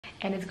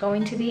and it's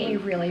going to be a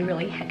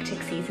really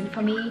hectic season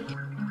for me.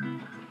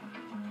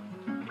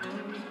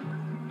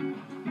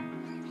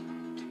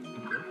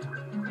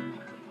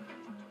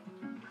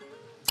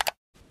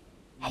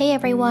 Hey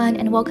everyone,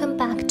 and welcome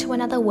back to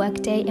another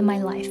workday in my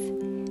life.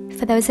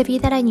 For those of you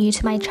that are new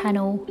to my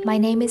channel, my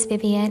name is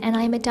Vivian and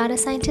I am a data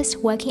scientist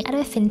working at a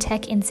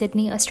fintech in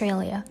Sydney,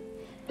 Australia.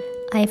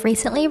 I have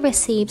recently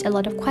received a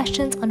lot of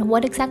questions on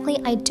what exactly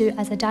I do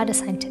as a data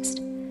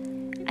scientist.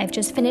 I've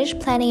just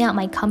finished planning out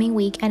my coming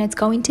week and it's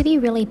going to be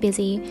really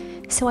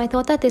busy, so I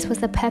thought that this was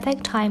the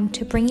perfect time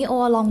to bring you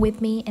all along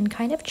with me and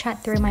kind of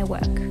chat through my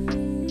work.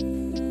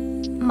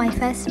 My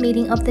first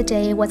meeting of the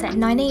day was at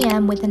 9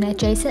 AM with an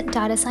adjacent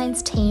data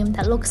science team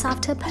that looks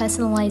after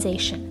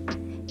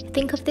personalisation.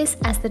 Think of this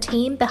as the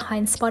team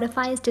behind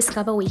Spotify's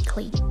Discover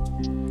Weekly.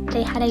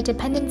 They had a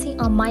dependency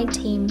on my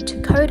team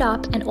to code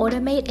up and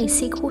automate a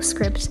SQL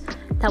script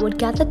that would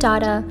gather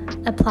data,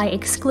 apply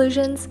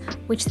exclusions,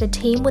 which the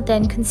team would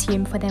then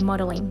consume for their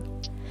modelling.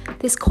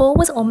 This call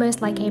was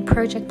almost like a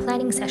project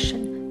planning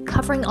session,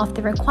 covering off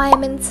the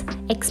requirements,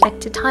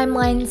 expected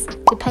timelines,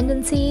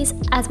 dependencies,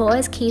 as well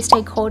as key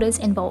stakeholders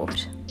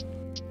involved.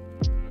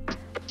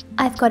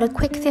 I've got a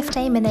quick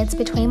 15 minutes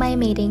between my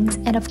meetings,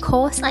 and of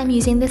course I'm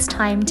using this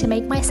time to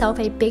make myself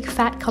a big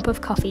fat cup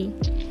of coffee.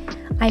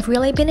 I've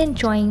really been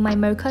enjoying my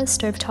Mocha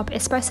stovetop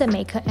espresso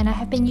maker, and I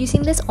have been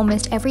using this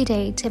almost every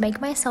day to make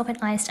myself an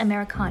iced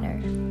Americano.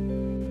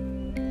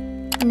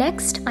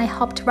 Next, I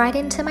hopped right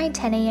into my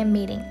 10 AM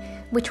meeting,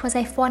 which was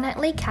a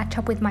fortnightly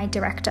catch-up with my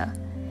director.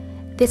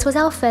 This was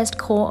our first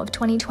call of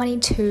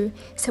 2022,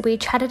 so we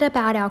chatted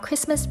about our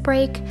Christmas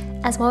break,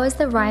 as well as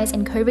the rise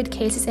in COVID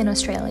cases in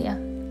Australia.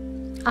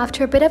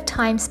 After a bit of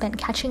time spent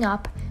catching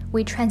up,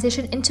 we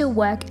transitioned into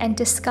work and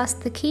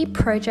discussed the key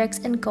projects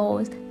and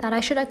goals that I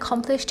should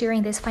accomplish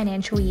during this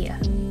financial year.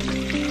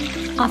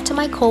 After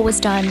my call was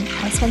done,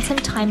 I spent some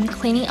time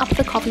cleaning up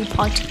the coffee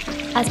pot,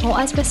 as well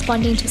as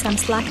responding to some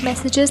Slack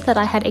messages that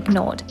I had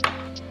ignored.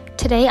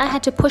 Today I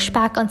had to push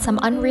back on some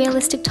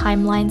unrealistic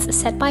timelines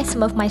set by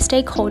some of my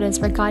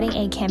stakeholders regarding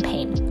a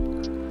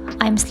campaign.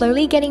 I'm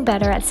slowly getting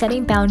better at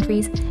setting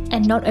boundaries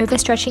and not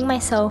overstretching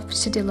myself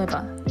to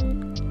deliver.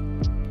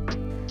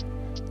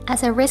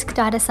 As a risk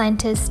data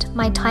scientist,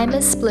 my time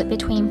is split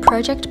between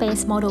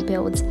project-based model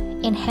builds,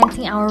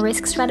 enhancing our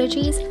risk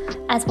strategies,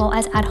 as well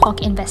as ad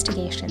hoc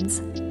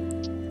investigations.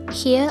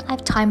 Here,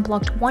 I've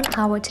time-blocked 1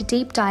 hour to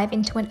deep dive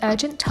into an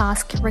urgent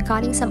task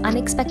regarding some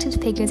unexpected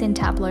figures in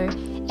Tableau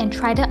and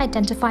try to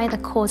identify the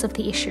cause of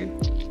the issue.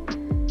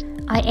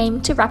 I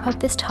aim to wrap up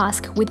this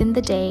task within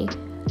the day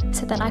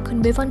so that I can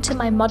move on to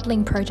my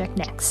modelling project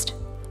next.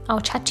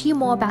 I'll chat to you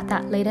more about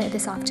that later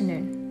this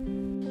afternoon.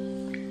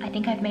 I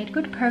think I've made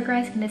good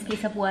progress in this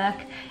piece of work.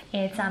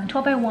 It's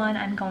 12:01.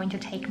 I'm going to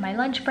take my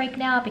lunch break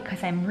now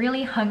because I'm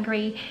really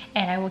hungry,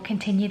 and I will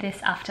continue this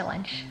after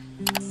lunch.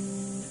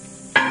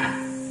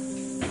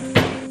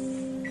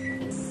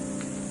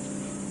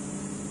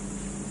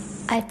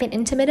 I've been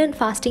intermittent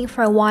fasting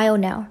for a while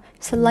now,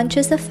 so lunch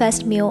is the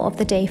first meal of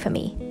the day for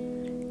me.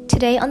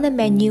 Today on the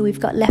menu we've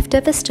got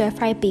leftover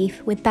stir-fry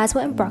beef with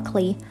basil and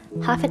broccoli,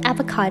 half an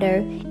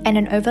avocado, and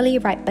an overly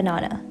ripe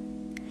banana.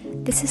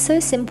 This is so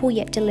simple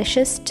yet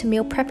delicious to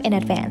meal prep in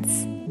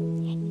advance.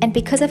 And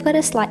because I've got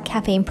a slight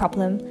caffeine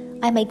problem,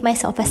 I make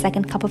myself a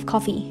second cup of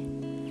coffee.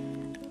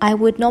 I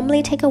would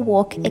normally take a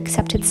walk,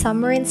 except it's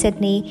summer in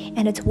Sydney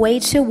and it's way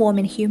too warm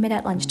and humid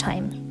at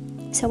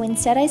lunchtime. So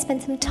instead I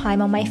spend some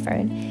time on my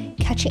phone,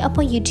 catching up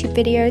on YouTube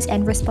videos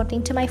and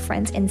responding to my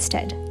friends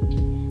instead.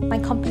 My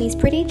company's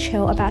pretty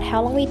chill about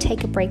how long we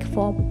take a break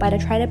for, but I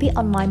try to be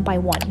online by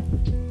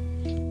 1.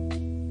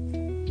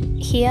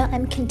 Here,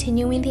 I'm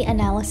continuing the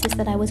analysis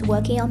that I was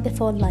working on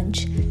before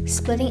lunch,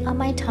 splitting up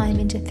my time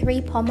into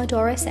 3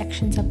 pomodoro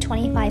sections of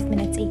 25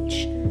 minutes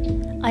each.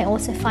 I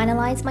also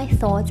finalized my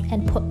thoughts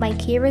and put my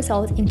key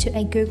results into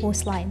a Google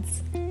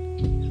Slides.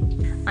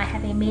 I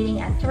have a meeting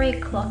at 3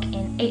 o'clock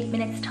in 8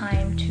 minutes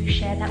time to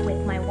share that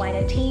with my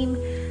wider team.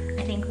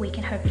 I think we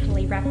can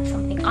hopefully wrap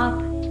something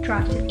up,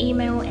 draft an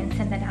email and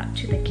send that out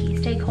to the key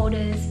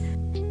stakeholders.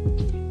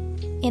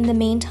 In the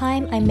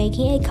meantime, I'm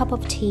making a cup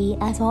of tea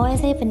as well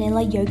as a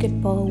vanilla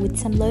yogurt bowl with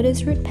some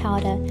lotus root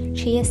powder,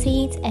 chia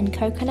seeds and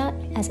coconut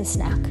as a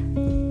snack.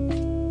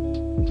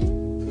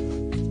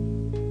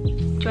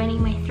 Joining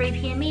my 3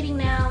 PM meeting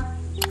now.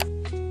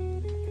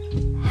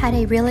 Had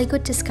a really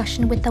good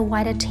discussion with the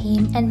wider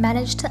team and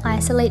managed to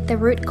isolate the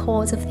root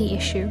cause of the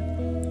issue.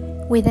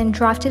 We then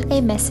drafted a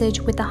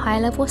message with a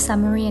high-level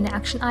summary and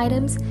action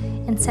items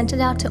and sent it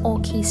out to all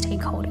key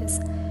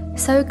stakeholders.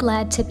 So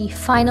glad to be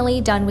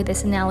finally done with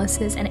this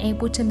analysis and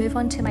able to move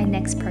on to my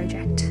next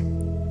project.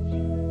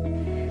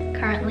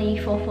 Currently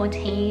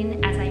 4:14,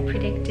 as I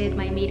predicted,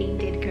 my meeting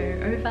did go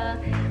over.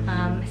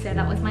 So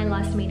that was my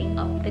last meeting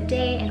of the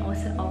day and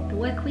also of the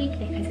work week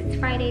because it's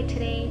Friday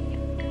today.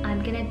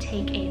 I'm gonna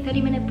take a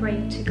 30-minute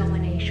break to go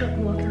on a short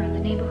walk around the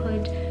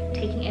neighborhood,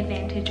 taking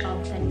advantage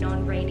of the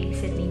non-rainy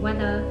Sydney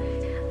weather.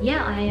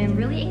 Yeah, I am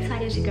really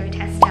excited to go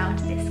test out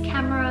this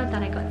camera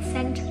that I got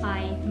sent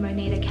by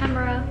Moneta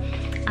Camera.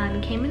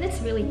 It came in this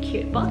really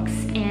cute box,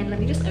 and let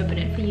me just open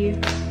it for you.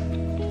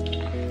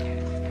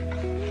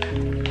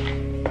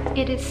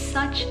 It is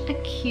such a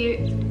cute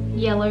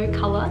yellow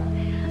color.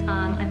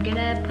 I'm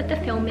gonna put the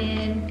film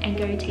in and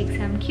go take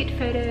some cute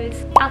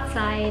photos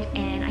outside,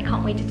 and I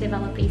can't wait to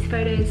develop these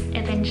photos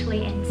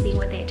eventually and see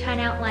what they turn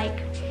out like.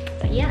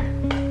 But yeah.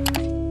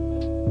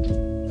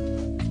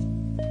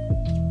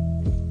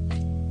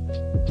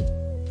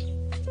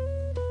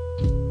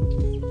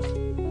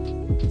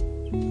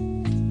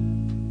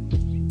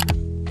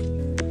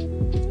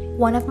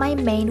 One of my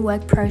main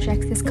work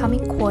projects this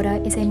coming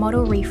quarter is a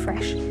model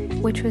refresh,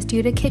 which was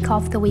due to kick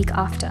off the week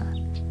after.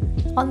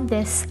 On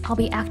this, I'll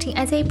be acting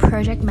as a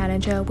project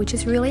manager, which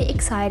is really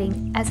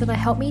exciting as it'll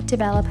help me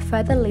develop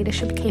further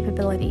leadership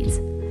capabilities.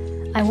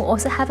 I will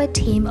also have a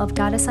team of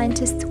data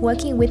scientists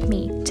working with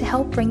me to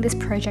help bring this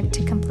project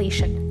to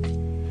completion.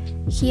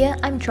 Here,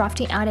 I'm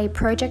drafting out a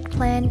project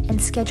plan and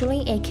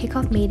scheduling a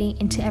kickoff meeting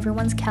into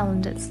everyone's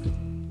calendars.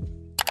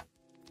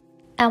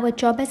 Our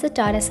job as a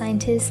data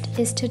scientist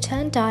is to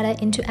turn data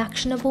into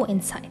actionable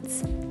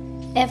insights.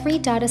 Every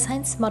data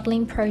science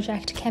modeling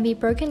project can be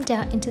broken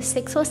down into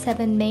 6 or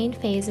 7 main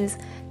phases,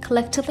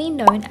 collectively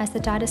known as the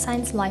data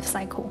science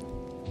lifecycle.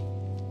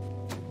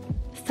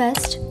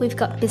 First, we've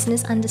got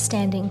business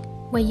understanding,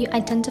 where you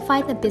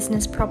identify the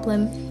business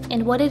problem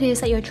and what it is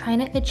that you're trying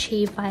to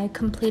achieve via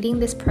completing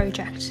this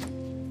project.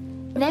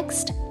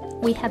 Next,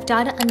 we have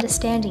data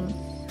understanding,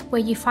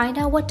 where you find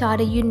out what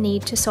data you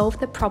need to solve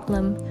the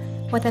problem,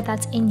 whether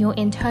that's in your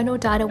internal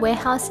data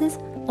warehouses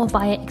or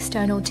via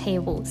external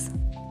tables.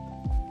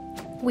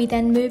 We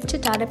then move to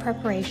data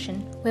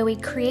preparation, where we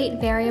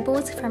create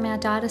variables from our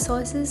data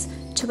sources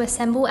to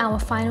assemble our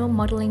final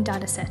modeling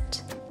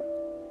dataset.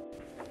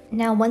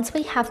 Now, once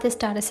we have this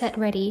dataset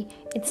ready,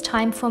 it's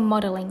time for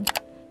modeling.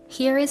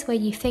 Here is where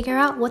you figure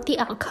out what the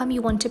outcome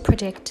you want to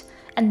predict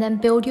and then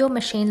build your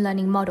machine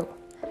learning model.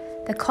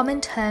 The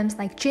common terms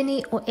like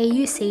Gini or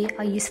AUC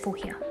are useful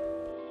here.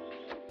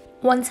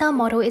 Once our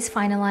model is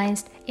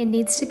finalized, it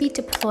needs to be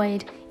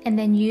deployed and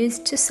then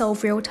used to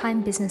solve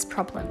real-time business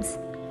problems.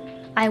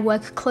 I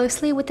work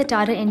closely with the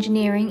data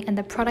engineering and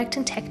the product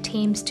and tech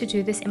teams to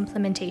do this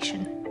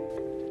implementation.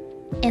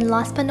 And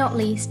last but not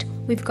least,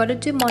 we've got to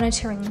do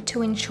monitoring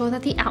to ensure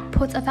that the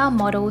outputs of our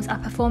models are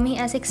performing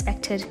as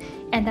expected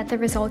and that the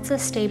results are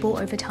stable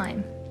over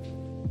time.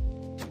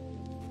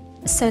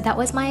 So that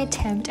was my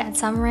attempt at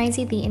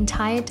summarizing the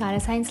entire data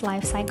science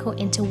lifecycle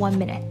into 1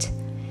 minute.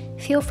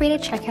 Feel free to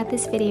check out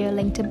this video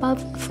linked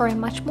above for a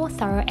much more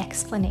thorough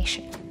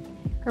explanation.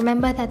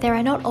 Remember that there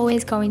are not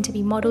always going to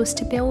be models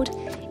to build,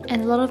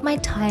 and a lot of my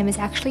time is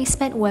actually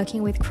spent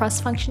working with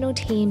cross-functional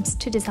teams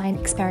to design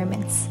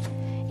experiments.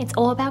 It's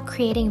all about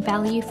creating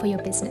value for your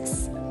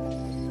business.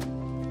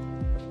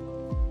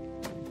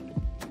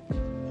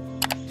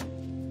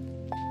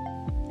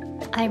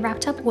 I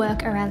wrapped up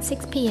work around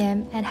 6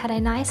 p.m. and had a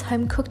nice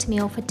home-cooked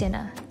meal for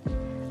dinner.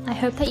 I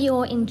hope that you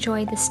all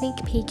enjoyed the sneak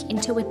peek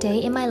into a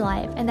day in my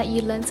life and that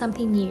you learned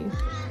something new.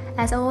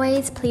 As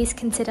always, please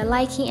consider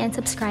liking and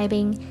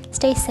subscribing.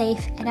 Stay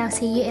safe, and I'll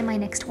see you in my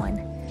next one.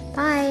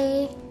 Bye!